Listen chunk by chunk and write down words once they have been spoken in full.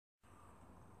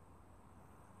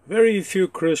Very few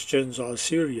Christians are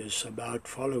serious about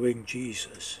following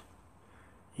Jesus.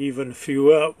 Even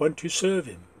fewer want to serve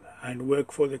him and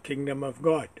work for the kingdom of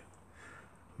God.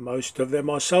 Most of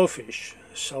them are selfish,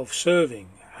 self-serving,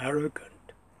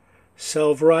 arrogant,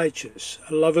 self-righteous,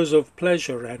 lovers of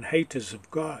pleasure and haters of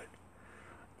God.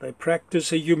 They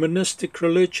practice a humanistic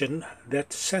religion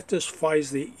that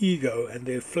satisfies their ego and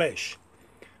their flesh,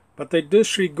 but they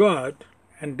disregard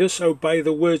and disobey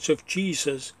the words of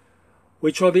Jesus,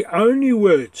 which are the only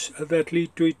words that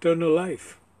lead to eternal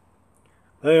life.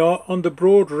 They are on the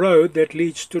broad road that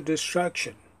leads to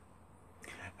destruction.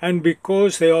 And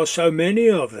because there are so many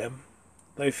of them,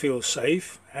 they feel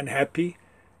safe and happy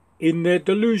in their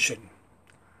delusion.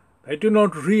 They do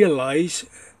not realize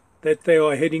that they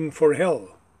are heading for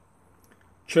hell.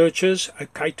 Churches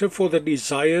cater for the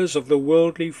desires of the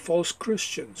worldly false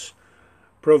Christians,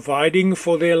 providing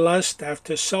for their lust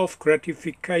after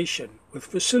self-gratification with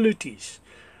facilities,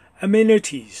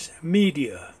 amenities,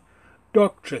 media,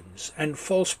 doctrines, and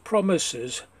false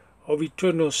promises of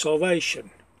eternal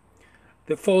salvation.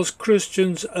 The false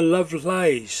Christians love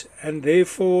lies and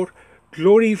therefore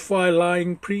glorify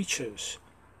lying preachers,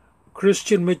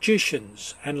 Christian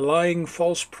magicians, and lying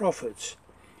false prophets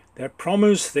that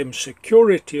promise them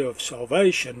security of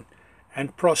salvation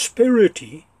and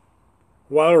prosperity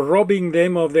while robbing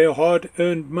them of their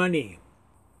hard-earned money.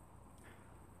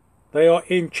 They are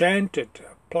enchanted,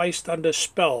 placed under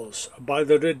spells by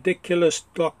the ridiculous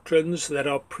doctrines that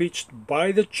are preached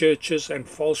by the churches and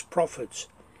false prophets,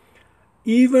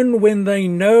 even when they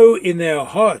know in their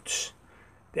hearts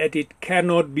that it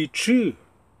cannot be true.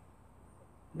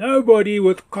 Nobody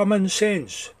with common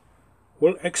sense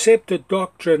will accept a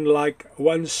doctrine like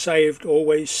once saved,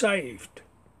 always saved.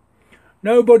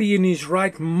 Nobody in his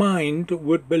right mind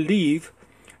would believe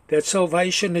that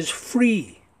salvation is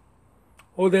free,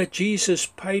 or that Jesus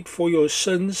paid for your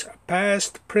sins,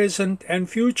 past, present, and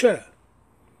future.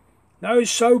 No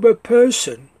sober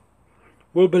person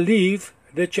will believe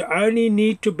that you only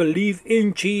need to believe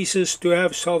in Jesus to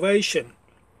have salvation,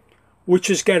 which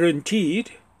is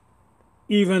guaranteed,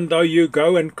 even though you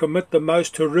go and commit the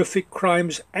most horrific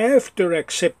crimes after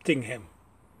accepting him.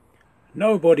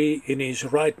 Nobody in his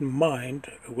right mind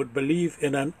would believe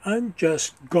in an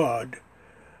unjust God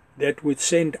that would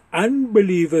send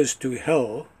unbelievers to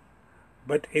hell,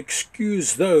 but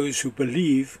excuse those who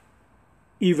believe,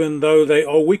 even though they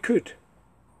are wicked.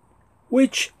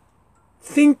 Which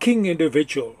thinking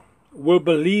individual will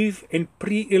believe in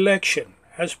pre-election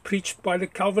as preached by the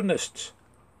Calvinists?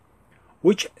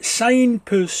 Which sane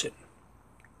person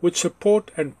would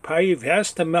support and pay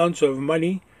vast amounts of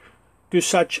money to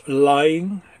such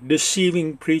lying,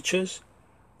 deceiving preachers,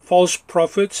 false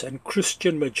prophets, and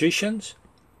Christian magicians,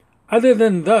 other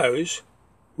than those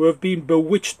who have been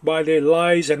bewitched by their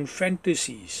lies and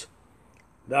fantasies,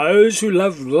 those who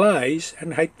love lies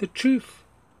and hate the truth?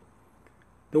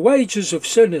 The wages of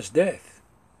sin is death.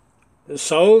 The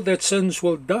soul that sins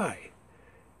will die,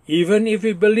 even if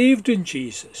he believed in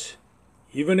Jesus,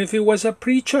 even if he was a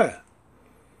preacher,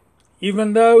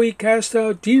 even though he cast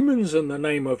out demons in the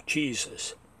name of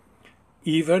Jesus,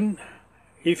 even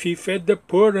if he fed the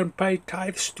poor and paid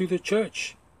tithes to the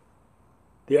church.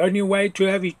 The only way to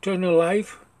have eternal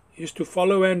life is to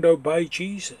follow and obey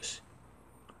Jesus,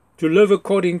 to live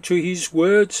according to his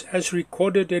words as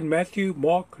recorded in Matthew,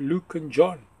 Mark, Luke, and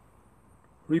John.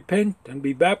 Repent and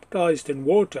be baptized in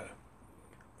water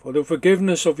for the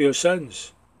forgiveness of your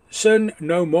sins. Sin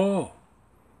no more.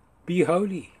 Be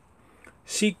holy.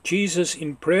 Seek Jesus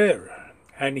in prayer,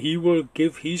 and he will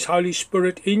give his Holy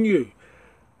Spirit in you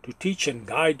to teach and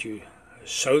guide you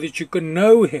so that you can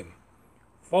know him,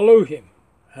 follow him,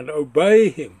 and obey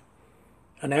him,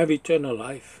 and have eternal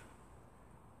life.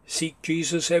 Seek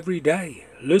Jesus every day.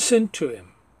 Listen to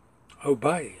him.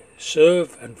 Obey,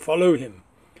 serve, and follow him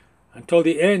until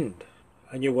the end,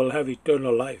 and you will have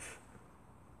eternal life.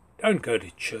 Don't go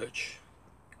to church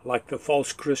like the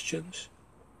false Christians.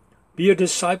 Be a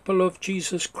disciple of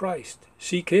Jesus Christ.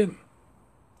 Seek him,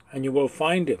 and you will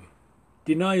find him.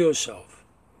 Deny yourself.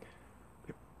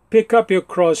 Pick up your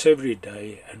cross every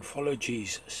day and follow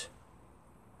Jesus.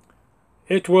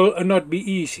 It will not be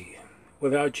easy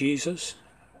without Jesus,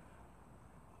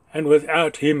 and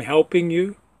without him helping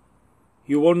you,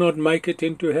 you will not make it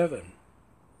into heaven.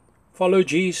 Follow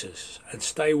Jesus and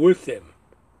stay with him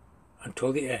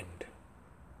until the end.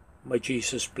 May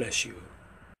Jesus bless you.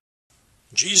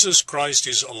 Jesus Christ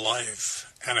is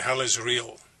alive and hell is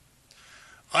real.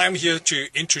 I am here to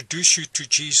introduce you to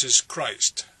Jesus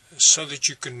Christ so that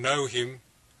you can know him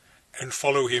and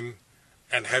follow him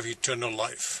and have eternal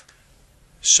life.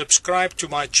 Subscribe to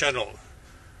my channel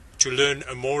to learn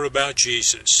more about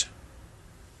Jesus.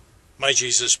 May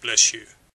Jesus bless you.